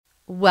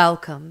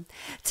Welcome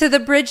to the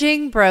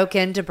Bridging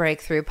Broken to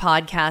Breakthrough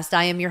podcast.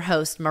 I am your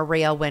host,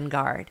 Maria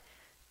Wingard.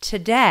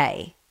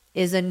 Today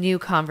is a new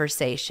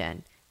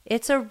conversation.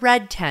 It's a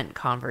red tent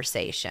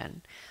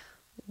conversation.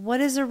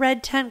 What is a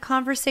red tent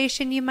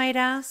conversation, you might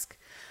ask?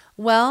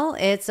 Well,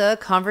 it's a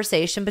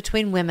conversation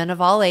between women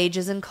of all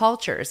ages and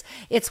cultures.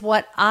 It's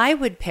what I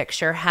would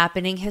picture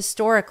happening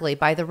historically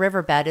by the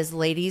riverbed as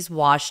ladies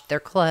washed their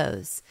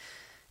clothes.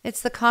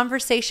 It's the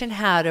conversation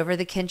had over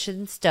the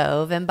kitchen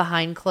stove and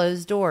behind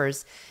closed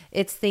doors.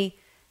 It's the,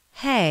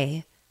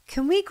 hey,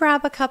 can we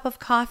grab a cup of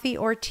coffee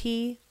or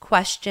tea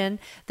question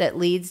that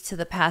leads to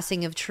the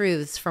passing of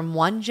truths from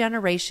one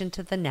generation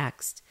to the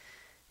next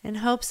in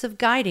hopes of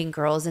guiding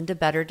girls into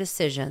better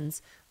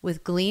decisions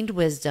with gleaned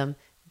wisdom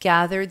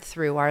gathered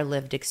through our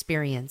lived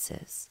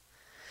experiences.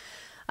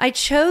 I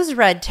chose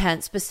red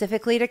tent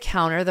specifically to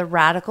counter the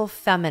radical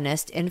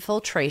feminist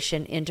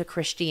infiltration into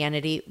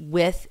Christianity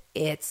with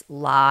its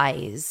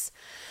lies.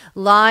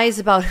 Lies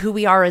about who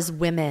we are as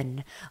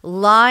women.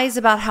 Lies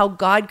about how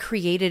God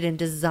created and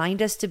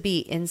designed us to be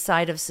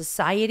inside of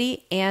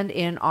society and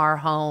in our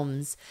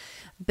homes.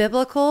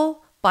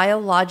 Biblical,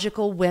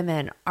 biological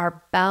women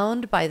are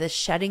bound by the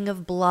shedding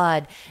of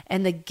blood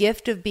and the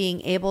gift of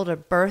being able to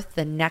birth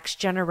the next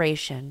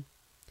generation.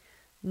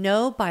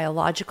 No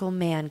biological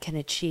man can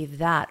achieve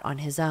that on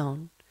his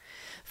own.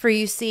 For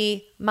you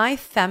see, my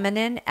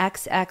feminine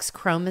XX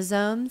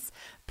chromosomes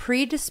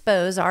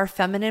predispose our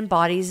feminine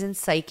bodies and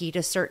psyche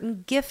to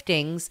certain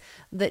giftings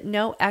that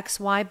no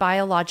XY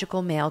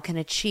biological male can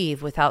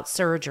achieve without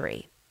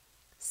surgery.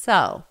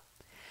 So,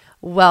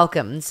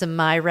 welcome to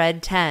my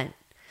red tent.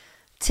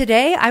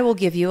 Today, I will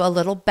give you a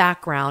little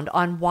background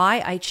on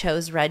why I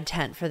chose red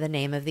tent for the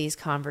name of these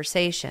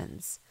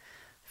conversations.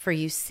 For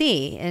you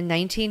see, in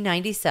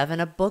 1997,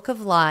 a book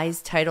of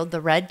lies titled The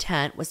Red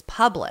Tent was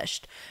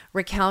published,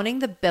 recounting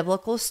the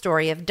biblical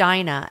story of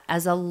Dinah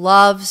as a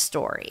love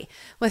story,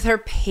 with her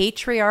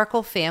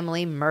patriarchal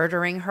family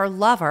murdering her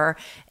lover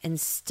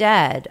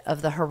instead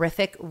of the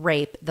horrific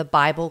rape the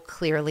Bible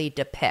clearly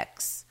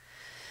depicts.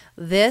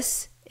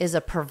 This is a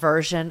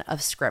perversion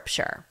of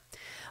Scripture.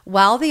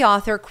 While the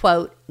author,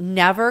 quote,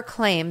 never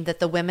claimed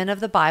that the women of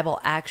the Bible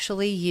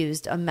actually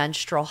used a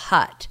menstrual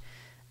hut,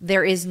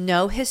 there is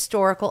no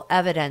historical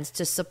evidence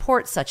to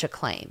support such a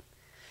claim.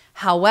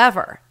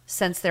 However,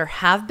 since there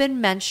have been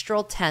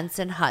menstrual tents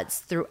and huts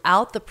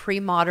throughout the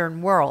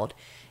pre-modern world,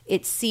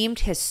 it seemed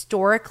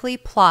historically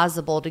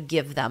plausible to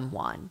give them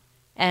one.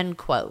 End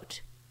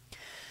quote.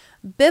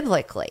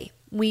 Biblically,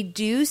 we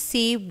do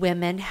see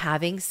women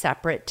having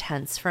separate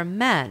tents from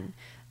men.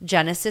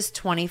 Genesis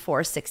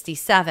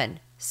 24:67,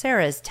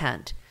 Sarah's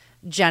tent.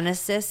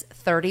 Genesis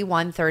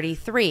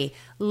 31:33,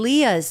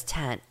 Leah's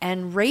tent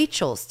and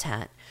Rachel's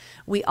tent.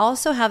 We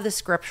also have the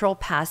scriptural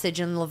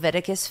passage in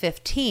Leviticus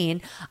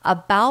 15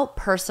 about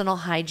personal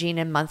hygiene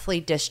and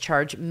monthly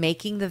discharge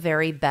making the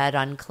very bed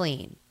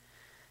unclean.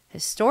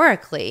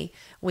 Historically,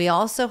 we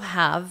also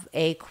have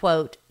a,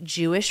 quote,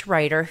 Jewish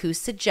writer who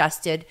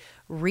suggested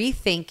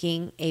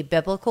rethinking a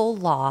biblical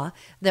law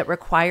that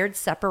required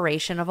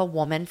separation of a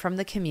woman from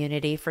the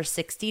community for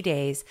 60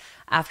 days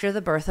after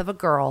the birth of a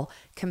girl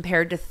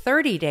compared to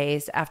 30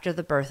 days after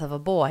the birth of a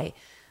boy.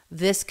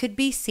 This could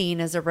be seen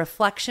as a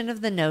reflection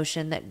of the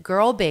notion that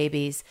girl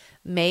babies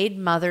made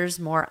mothers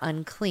more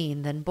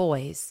unclean than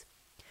boys.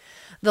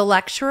 The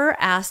lecturer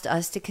asked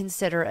us to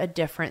consider a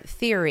different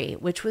theory,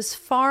 which was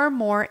far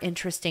more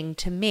interesting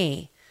to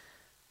me.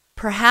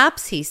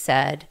 Perhaps, he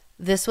said,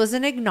 this was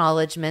an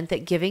acknowledgement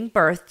that giving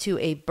birth to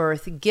a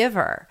birth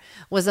giver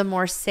was a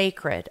more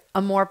sacred,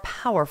 a more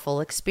powerful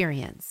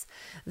experience.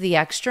 The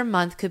extra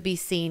month could be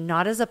seen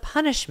not as a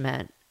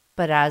punishment,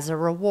 but as a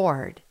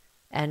reward.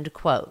 End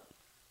quote.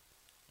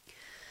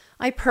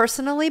 I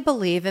personally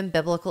believe in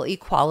biblical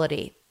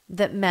equality,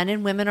 that men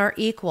and women are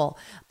equal,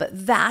 but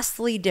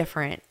vastly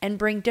different and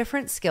bring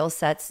different skill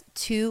sets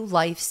to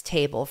life's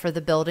table for the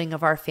building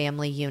of our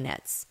family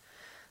units.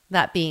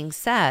 That being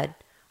said,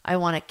 I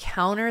want to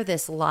counter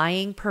this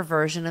lying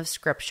perversion of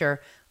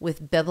Scripture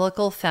with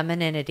biblical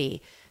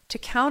femininity to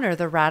counter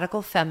the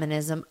radical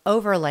feminism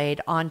overlaid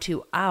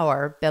onto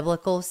our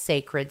biblical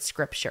sacred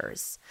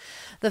scriptures.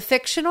 The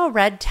fictional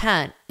red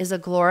tent is a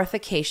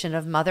glorification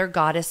of mother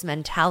goddess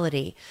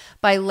mentality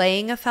by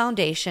laying a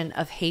foundation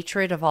of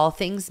hatred of all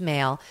things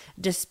male,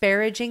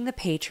 disparaging the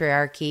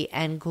patriarchy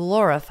and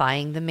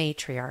glorifying the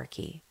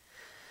matriarchy.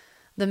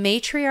 The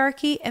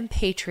matriarchy and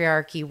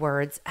patriarchy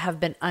words have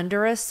been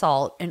under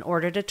assault in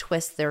order to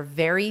twist their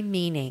very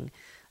meaning,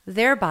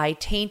 thereby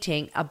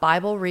tainting a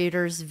Bible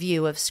reader's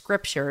view of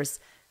scriptures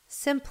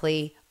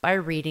simply by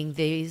reading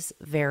these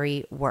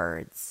very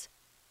words.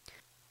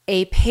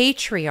 A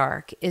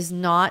patriarch is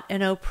not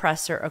an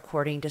oppressor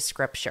according to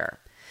scripture.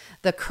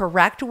 The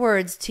correct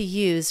words to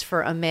use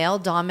for a male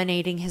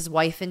dominating his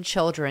wife and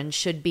children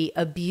should be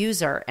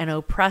abuser and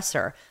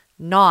oppressor,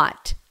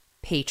 not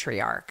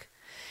patriarch.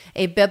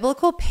 A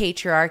biblical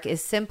patriarch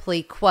is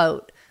simply,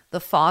 quote, the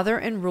father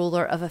and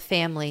ruler of a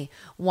family,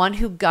 one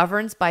who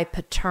governs by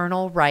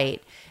paternal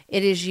right.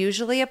 It is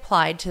usually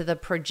applied to the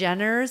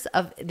progenitors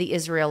of the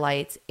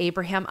Israelites,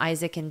 Abraham,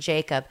 Isaac, and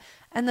Jacob,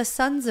 and the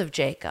sons of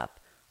Jacob,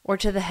 or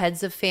to the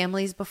heads of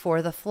families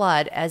before the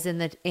flood, as in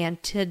the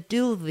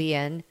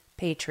antediluvian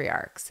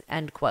patriarchs."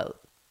 End quote.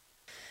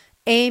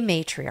 A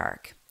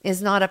matriarch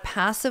is not a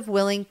passive,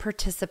 willing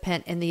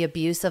participant in the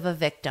abuse of a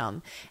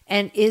victim,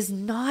 and is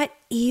not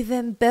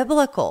even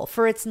biblical,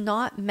 for it's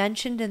not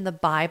mentioned in the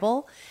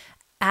Bible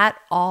at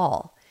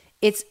all.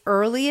 Its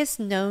earliest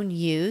known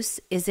use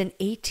is in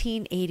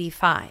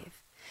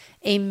 1885.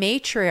 A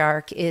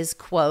matriarch is,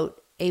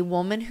 quote, "a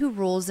woman who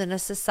rules in a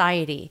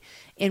society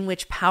in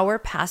which power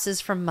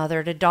passes from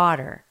mother to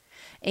daughter."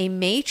 A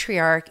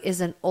matriarch is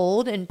an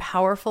old and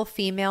powerful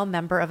female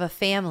member of a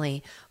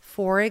family,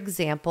 for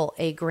example,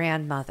 a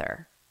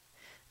grandmother.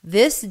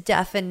 This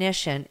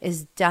definition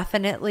is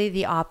definitely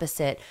the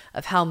opposite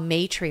of how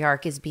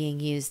matriarch is being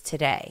used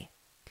today.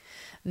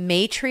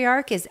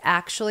 Matriarch is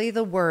actually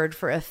the word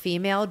for a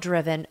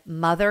female-driven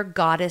mother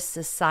goddess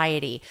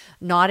society,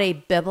 not a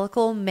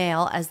biblical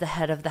male as the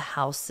head of the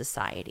house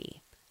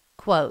society.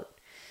 Quote,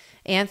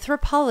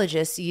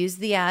 "Anthropologists use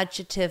the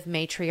adjective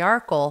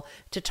matriarchal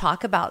to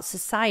talk about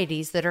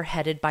societies that are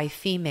headed by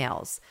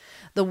females.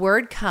 The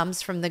word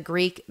comes from the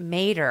Greek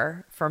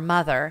mater, for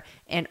mother,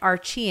 and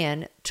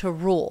archean, to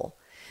rule.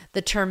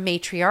 The term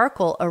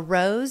matriarchal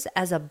arose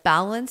as a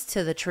balance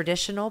to the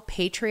traditional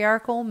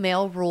patriarchal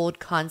male-ruled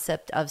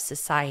concept of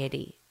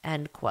society."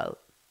 End quote.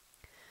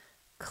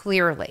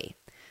 Clearly,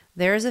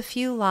 there's a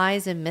few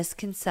lies and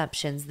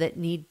misconceptions that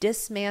need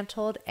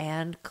dismantled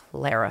and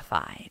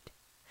clarified.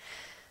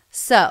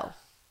 So,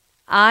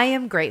 I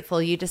am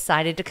grateful you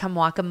decided to come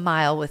walk a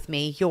mile with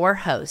me, your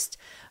host,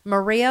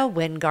 Maria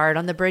Wingard,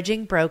 on the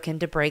Bridging Broken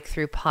to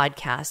Breakthrough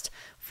podcast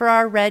for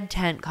our Red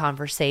Tent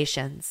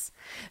Conversations.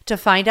 To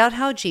find out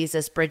how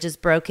Jesus bridges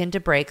broken to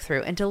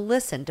breakthrough and to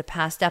listen to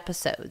past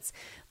episodes,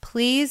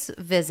 please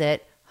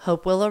visit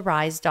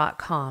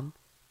hopewillarise.com.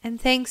 And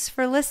thanks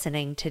for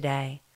listening today.